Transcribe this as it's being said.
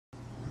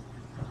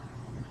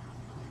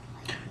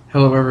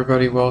Hello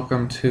everybody,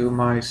 welcome to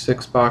my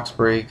 6-box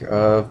break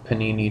of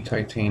Panini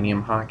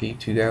Titanium Hockey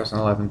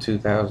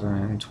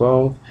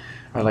 2011-2012.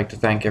 I'd like to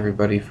thank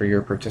everybody for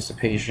your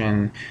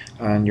participation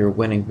and your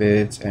winning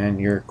bids and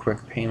your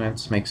quick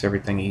payments. Makes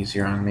everything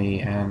easier on me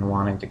and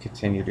wanting to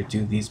continue to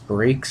do these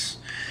breaks.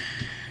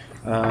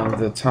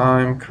 The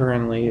time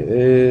currently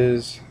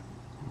is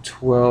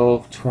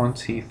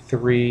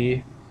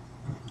 12:23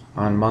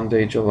 on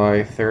Monday,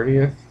 July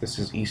 30th. This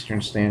is Eastern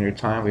Standard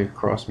Time. We've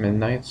crossed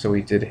midnight, so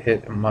we did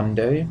hit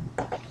Monday.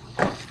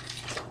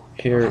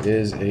 Here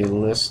is a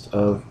list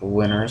of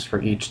winners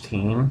for each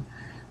team.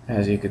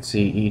 As you can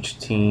see, each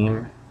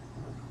team,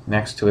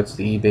 next to it's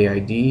the eBay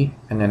ID,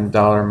 and then the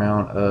dollar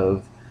amount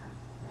of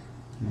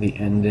the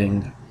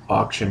ending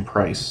auction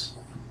price.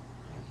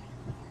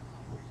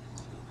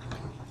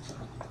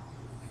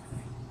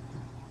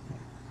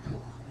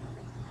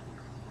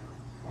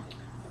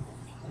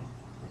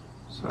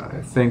 So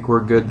I think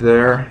we're good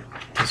there.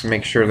 Just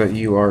make sure that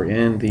you are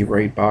in the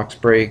right box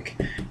break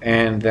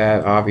and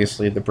that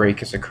obviously the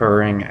break is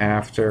occurring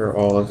after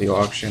all of the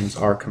auctions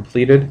are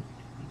completed.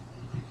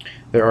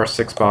 There are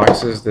 6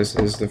 boxes. This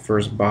is the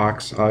first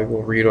box. I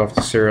will read off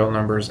the serial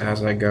numbers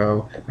as I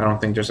go. I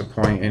don't think there's a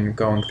point in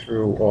going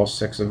through all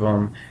 6 of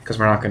them because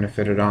we're not going to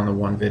fit it on the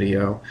one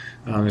video.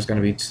 There's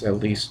going to be at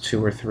least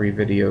 2 or 3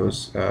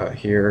 videos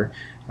here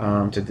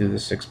to do the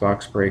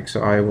 6-box break.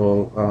 So I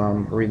will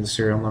read the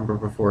serial number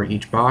before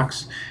each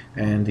box,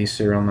 and the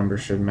serial number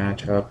should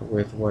match up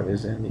with what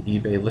is in the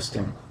eBay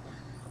listing.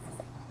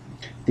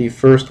 The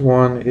first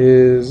one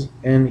is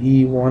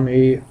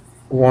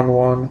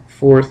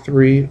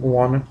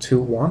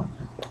NE181143121.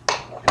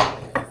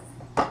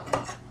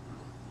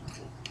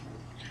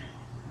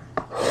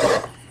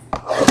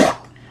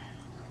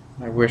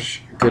 I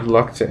wish good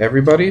luck to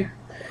everybody.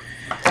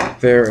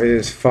 There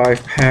is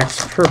 5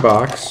 packs per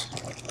box,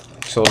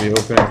 so we'll be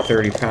opening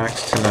 30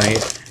 packs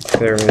tonight.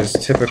 There is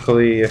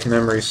typically, if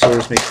memory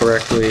serves me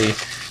correctly,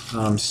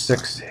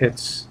 6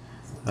 hits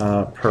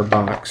per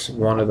box.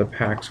 One of the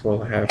packs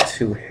will have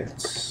 2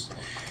 hits.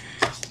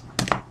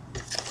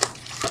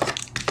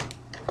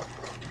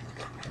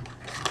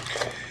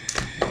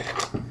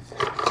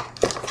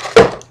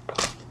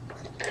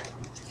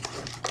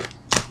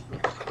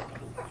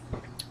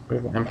 We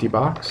have an empty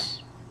box.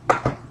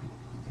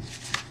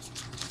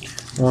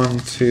 1,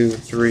 2,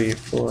 3,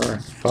 4,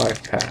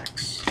 5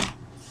 packs.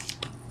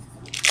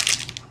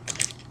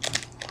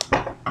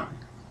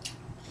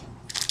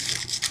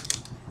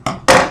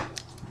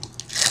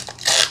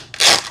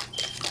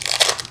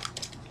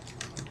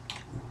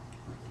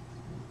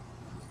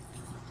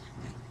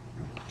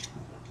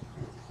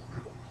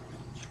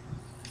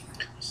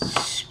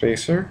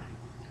 Spacer.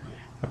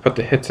 I put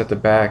the hits at the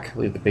back,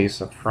 leave the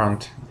base up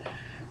front,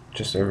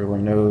 just so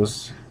everyone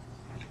knows.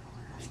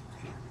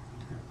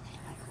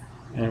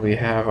 And we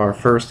have our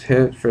first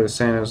hit for the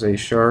San Jose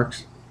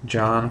Sharks,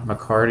 John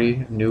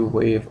McCarty, New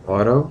Wave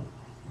Auto.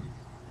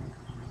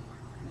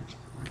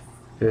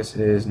 This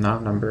is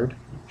not numbered.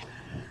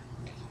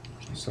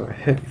 So a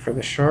hit for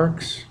the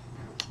Sharks.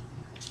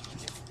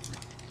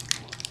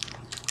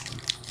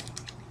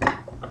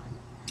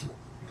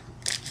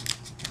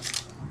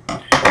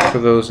 For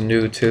those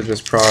new to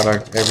this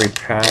product, every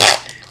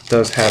pack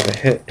does have a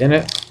hit in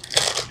it,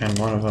 and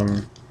one of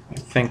them I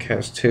think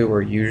has 2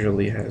 or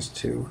usually has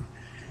 2.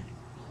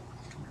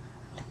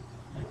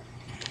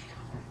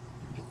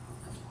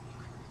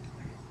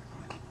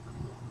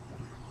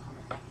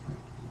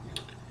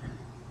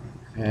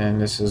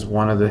 And this is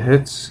one of the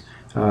hits.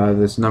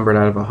 That's numbered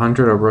out of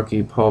 100, a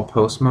rookie Paul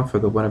Postma for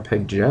the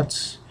Winnipeg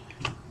Jets.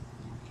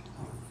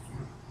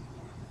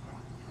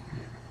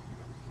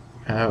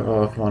 Out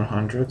of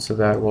 100, so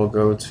that will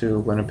go to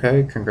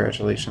Winnipeg.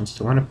 Congratulations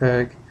to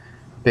Winnipeg.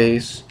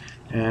 Base.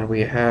 And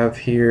we have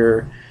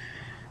here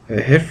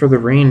a hit for the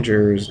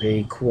Rangers,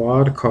 a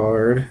quad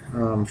card,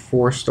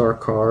 4-star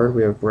card.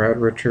 We have Brad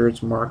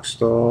Richards, Mark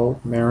Stahl,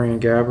 Marian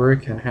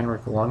Gaborik, and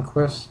Henrik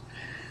Lundqvist.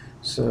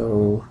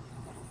 So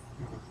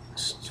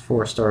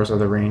 4 stars of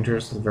the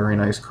Rangers. It's a very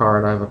nice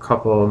card. I have a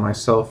couple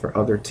myself for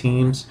other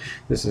teams.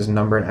 This is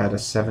numbered at a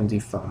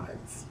 75.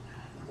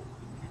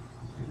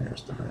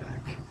 There's the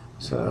back.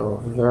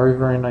 So very,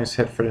 very nice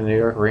hit for the New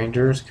York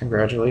Rangers.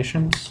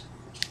 Congratulations.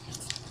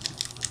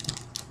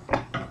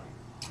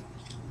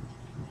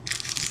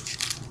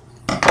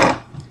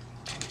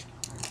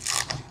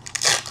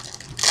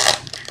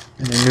 And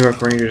the New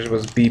York Rangers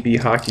was BB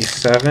Hockey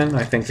 7.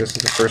 I think this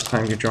is the first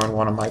time you've drawn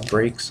one of my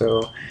breaks,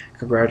 so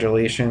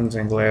congratulations,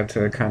 and glad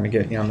to kind of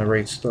get you on the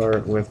right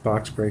start with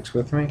box breaks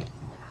with me.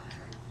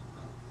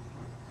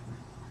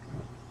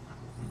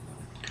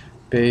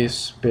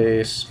 Base,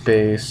 base,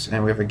 base,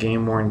 and we have a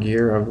game-worn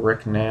gear of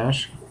Rick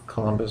Nash,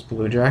 Columbus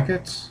Blue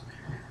Jackets.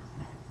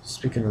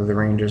 Speaking of the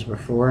Rangers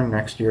before,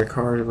 next year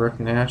card Rick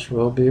Nash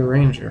will be a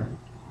Ranger.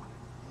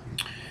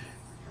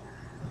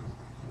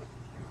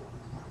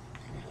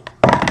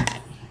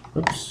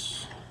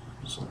 Oops,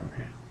 sorry.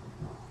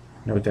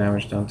 No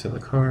damage done to the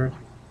card.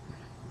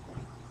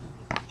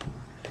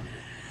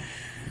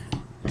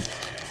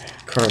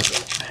 Card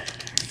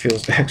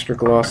feels extra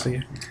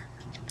glossy.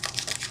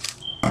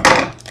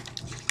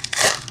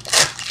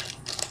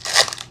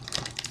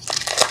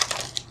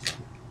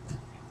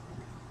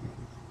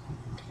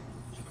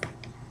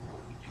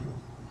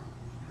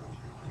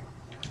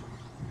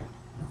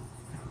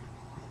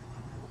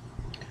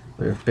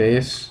 We have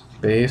base,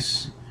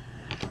 base.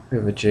 We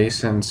have a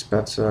Jason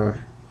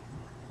Spezza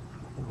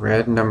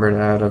red numbered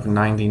out of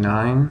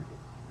 99.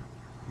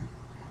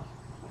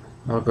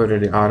 I'll go to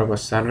the Ottawa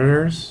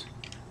Senators.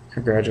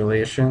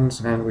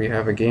 Congratulations. And we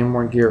have a Game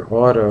Worn Gear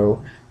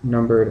auto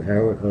numbered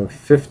out of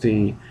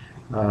 50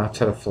 to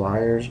the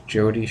Flyers,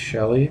 Jody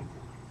Shelley.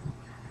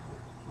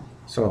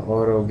 So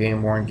auto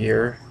Game Worn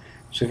Gear.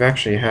 So we've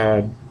actually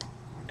had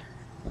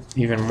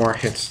even more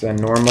hits than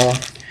normal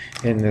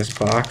in this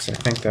box. I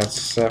think that's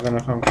 7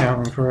 if I'm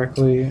counting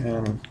correctly,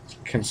 and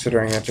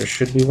considering that there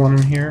should be one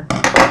in here.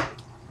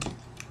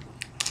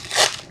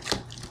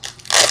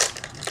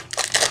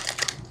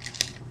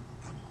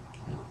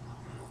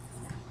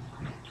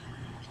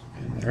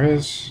 And there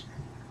is.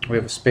 We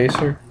have a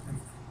spacer.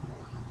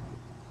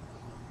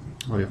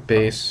 We have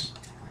base,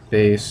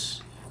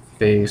 base,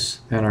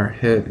 base, and our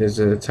hit is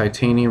a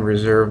Titanium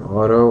Reserve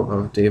Auto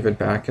of David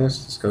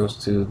Backes. This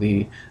goes to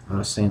the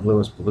St.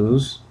 Louis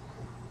Blues.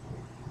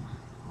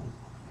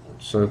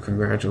 So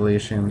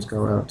congratulations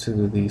go out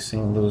to the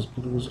St. Louis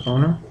Blues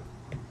owner.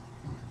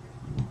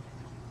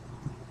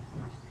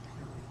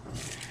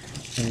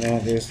 And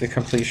that is the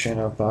completion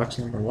of box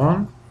number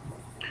 1.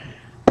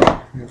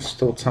 We have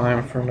still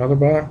time for another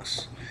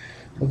box.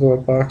 We'll go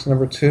with box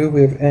number 2.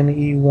 We have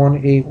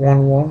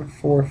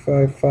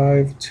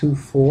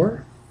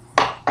NE181145524.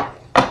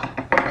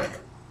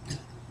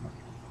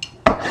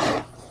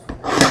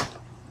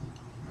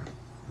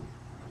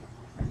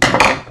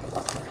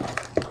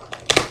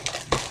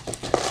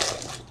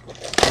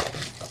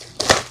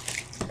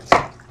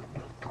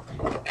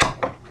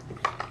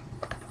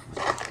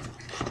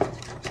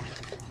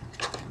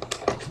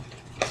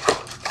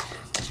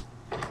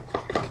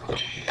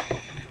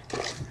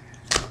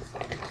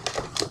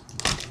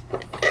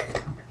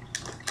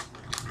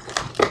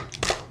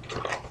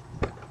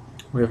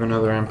 We have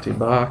another empty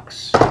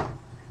box.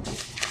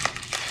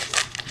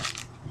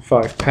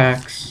 5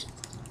 packs.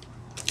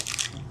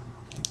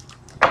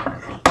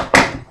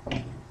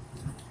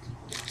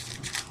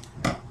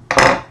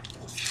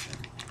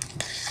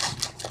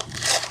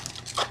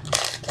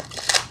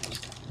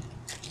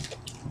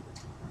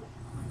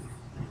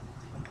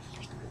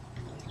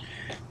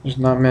 There's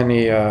not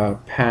many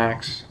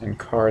packs and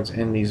cards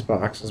in these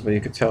boxes, but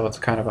you could tell it's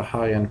kind of a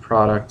high-end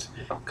product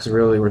because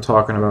really we're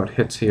talking about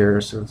hits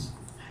here, so it's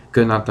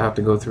good not to have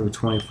to go through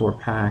 24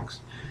 packs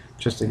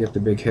just to get the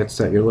big hits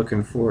that you're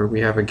looking for.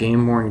 We have a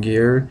Game Worn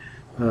Gear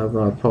of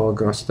Paul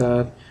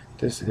Gaustad.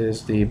 This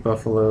is the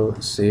Buffalo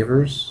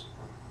Sabres.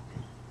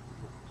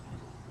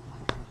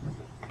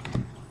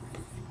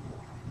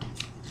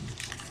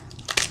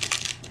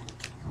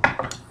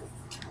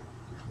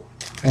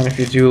 And if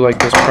you do like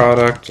this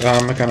product,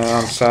 I'm going to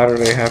on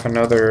Saturday have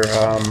another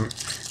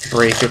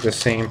break of the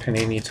same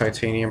Panini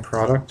Titanium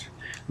product.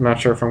 I'm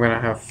not sure if I'm going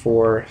to have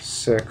 4,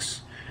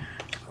 6,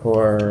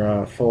 or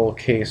a full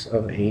case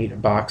of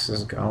 8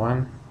 boxes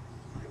going.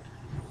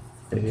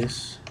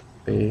 Base,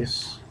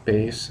 base,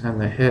 base,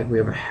 and the hit. We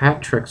have a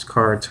Hat Tricks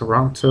card,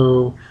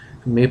 Toronto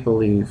Maple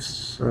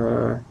Leafs,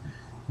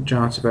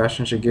 John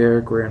Sebastian Jaguar,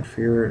 Grant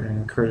Fuhr,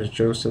 and Curtis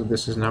Joseph.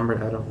 This is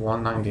numbered out of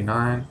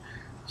 199.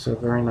 So a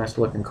very nice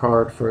looking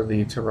card for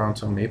the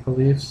Toronto Maple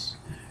Leafs.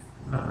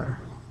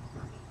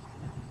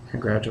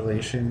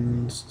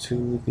 Congratulations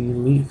to the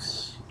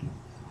Leafs.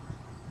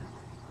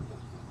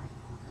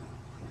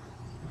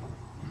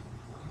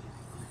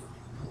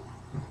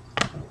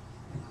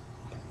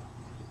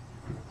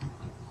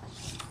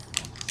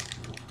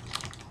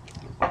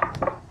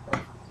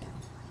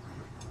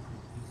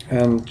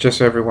 And just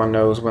so everyone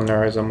knows, when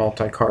there is a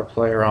multi-card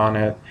player on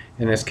it,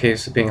 in this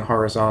case being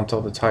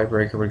horizontal, the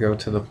tiebreaker would go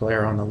to the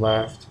player on the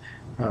left,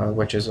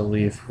 which is a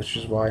Leaf, which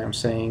is why I'm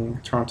saying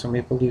Toronto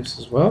Maple Leafs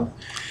as well.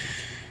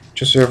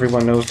 Just so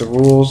everyone knows the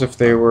rules, if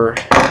they were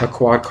a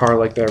quad card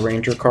like that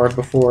Ranger card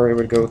before, it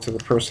would go to the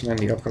person in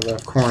the upper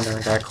left corner.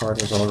 That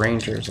card was all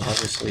Rangers,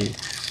 obviously,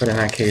 but in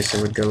that case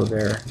it would go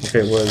there. If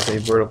it was a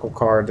vertical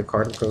card, the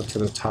card would go to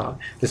the top.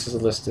 This is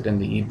listed in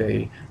the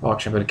eBay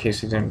auction, but in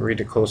case you didn't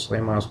read it closely,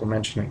 I might as well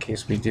mention it in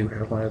case we do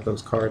have one of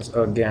those cards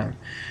again.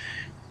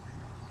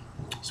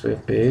 So we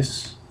have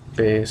base,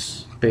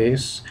 base,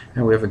 base,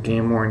 and we have a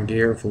Game Worn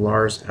Gear of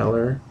Lars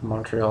Eller,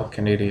 Montreal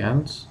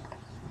Canadiens.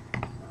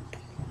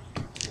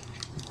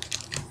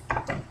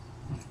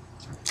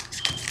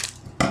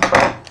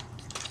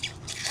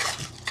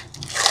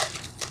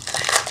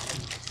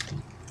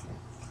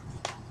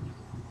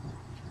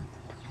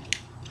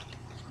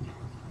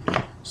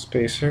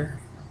 Spacer.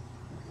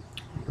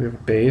 We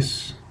have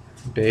base,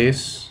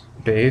 base,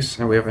 base,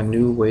 and we have a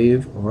New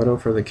Wave auto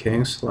for the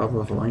Kings,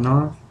 Slava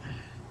Voinov.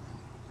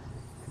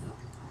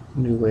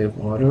 New Wave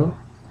auto.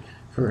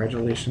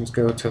 Congratulations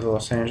go to the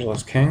Los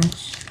Angeles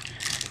Kings.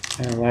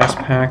 And last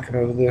pack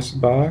of this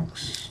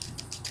box.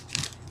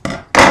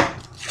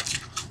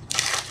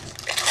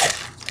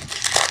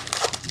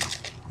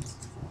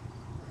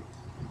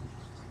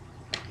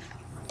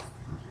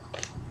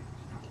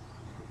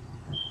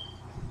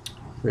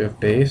 We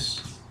have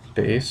base,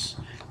 base,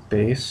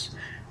 base,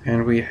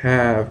 and we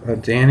have a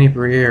Danny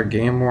Briere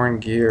Game Worn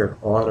Gear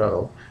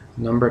auto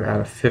numbered out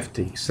of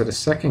 50. So the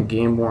second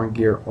Game Worn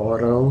Gear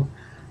auto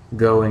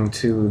going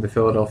to the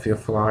Philadelphia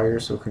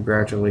Flyers, so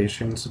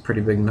congratulations. A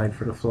pretty big night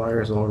for the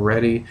Flyers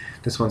already.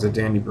 This one's a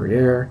Danny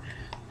Briere.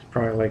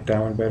 Probably like that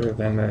one better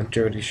than the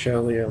Jody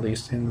Shelley, at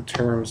least in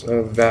terms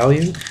of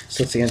value.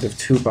 So it's the end of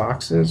 2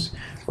 boxes.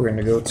 We're going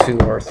to go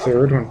to our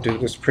third. We're going to do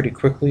this pretty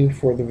quickly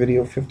before the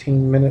video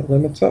 15-minute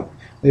limit's up.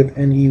 We have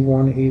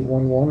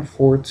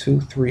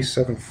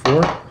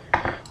NE181142374.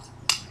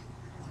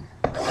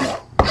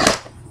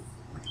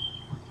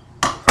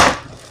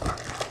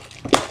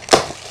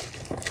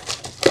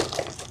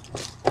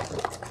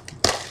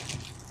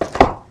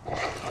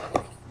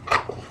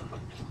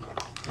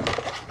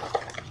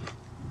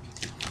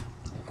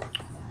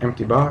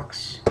 Empty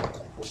box.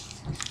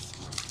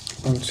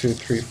 1, 2,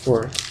 3,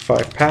 4,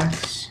 5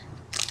 packs.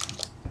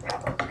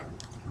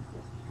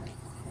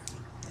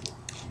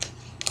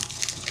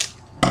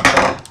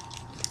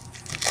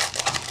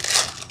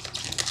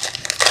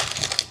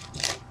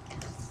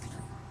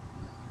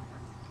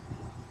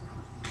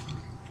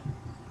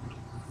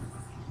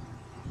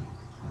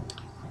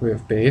 We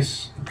have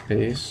base,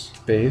 base,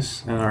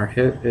 base, and our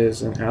hit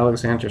is an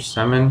Alexander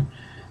Semin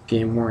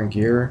Game Worn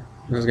Gear.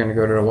 This is going to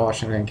go to the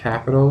Washington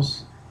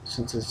Capitals,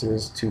 since this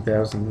is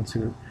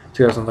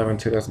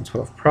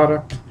 2011-2012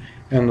 product,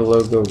 and the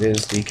logo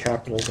is the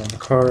Capitals on the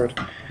card.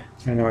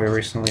 I know I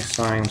recently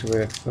signed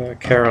with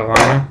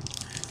Carolina.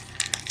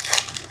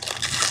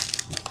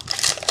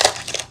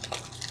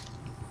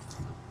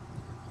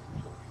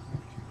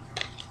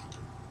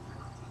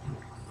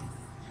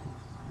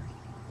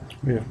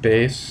 We have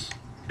base,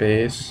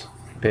 base,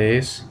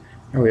 base,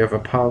 and we have a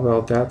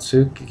Pavel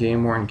Datsyuk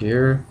Game Worn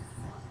Gear,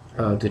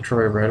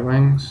 Detroit Red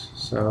Wings.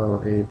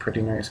 So a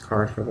pretty nice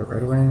card for the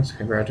Red Wings.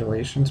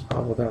 Congratulations,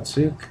 Pavel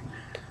Datsyuk.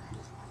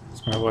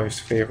 It's my wife's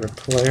favorite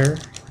player.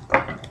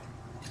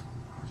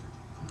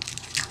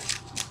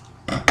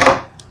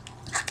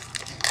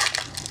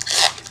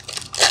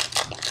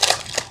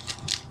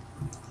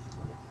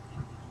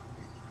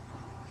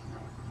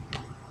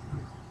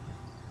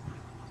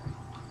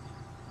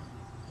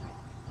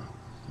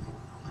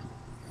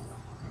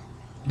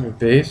 We have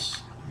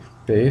base,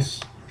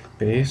 base,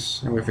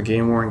 base, and we have a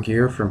Game Worn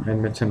Gear from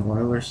Edmonton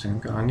Oilers, Sam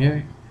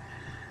Gagner.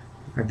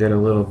 I did a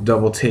little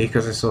double take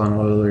because I saw an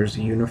Oilers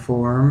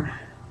uniform.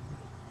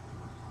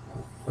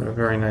 But a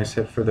very nice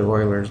hit for the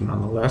Oilers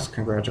nonetheless.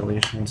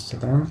 Congratulations to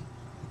them.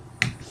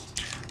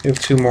 We have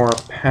 2 more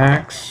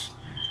packs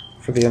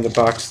for the end of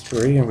box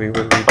 3, and we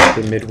will reach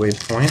the midway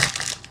point.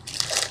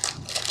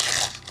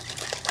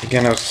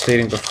 Again, I was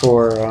stating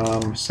before,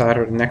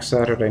 next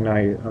Saturday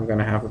night, I'm going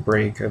to have a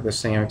break of the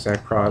same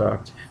exact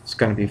product. It's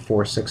going to be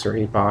 4, 6, or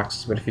 8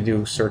 boxes, but if you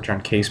do search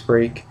on Case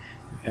Break,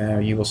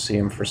 you will see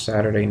them for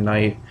Saturday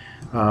night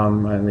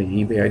and the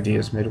eBay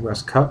Ideas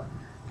Midwest Cup.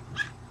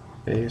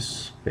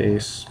 Base,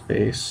 base,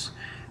 base.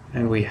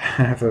 And we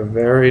have a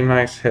very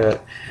nice hit.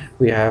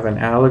 We have an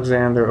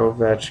Alexander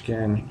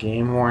Ovechkin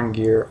Game Worn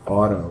Gear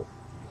auto.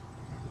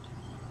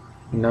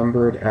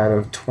 Numbered out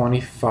of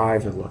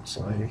 25, it looks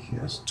like.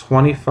 Yes,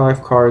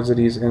 25 cards that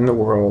he's in the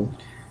world.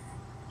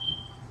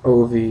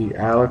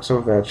 Alex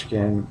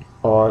Ovechkin,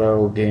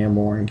 auto, Game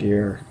Worn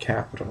Gear,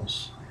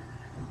 Capitals.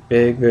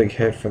 Big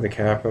hit for the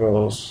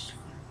Capitals.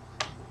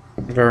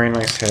 Very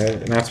nice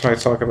hit, and that's why I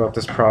talk about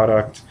this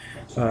product.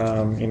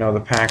 You know, the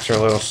packs are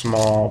a little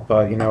small,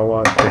 but you know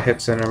what? The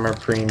hits in them are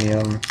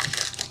premium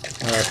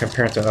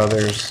compared to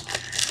others.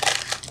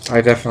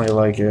 I definitely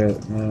like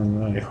it,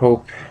 and I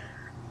hope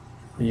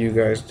you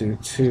guys do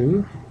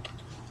too.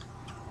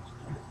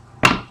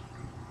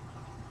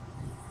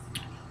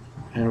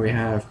 And we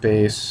have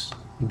base,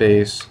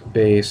 base,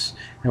 base,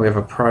 and we have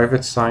a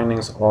private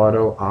signings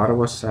auto,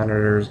 Ottawa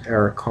Senators,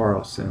 Erik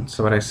Karlsson.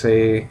 So what I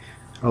say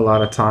a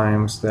lot of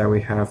times that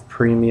we have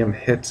premium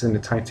hits in the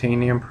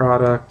titanium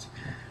product,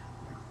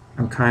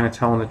 I'm kind of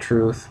telling the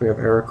truth. We have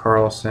Erik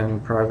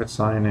Karlsson, private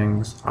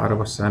signings,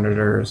 Ottawa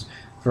Senators.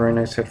 Very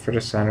nice hit for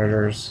the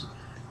Senators.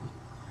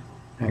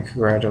 And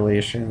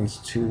congratulations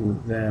to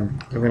them.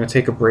 We're going to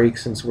take a break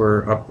since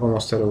we're up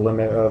almost to the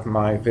limit of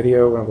my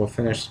video, and we'll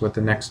finish with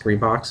the next 3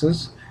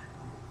 boxes.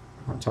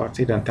 I'll talk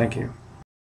to you then. Thank you.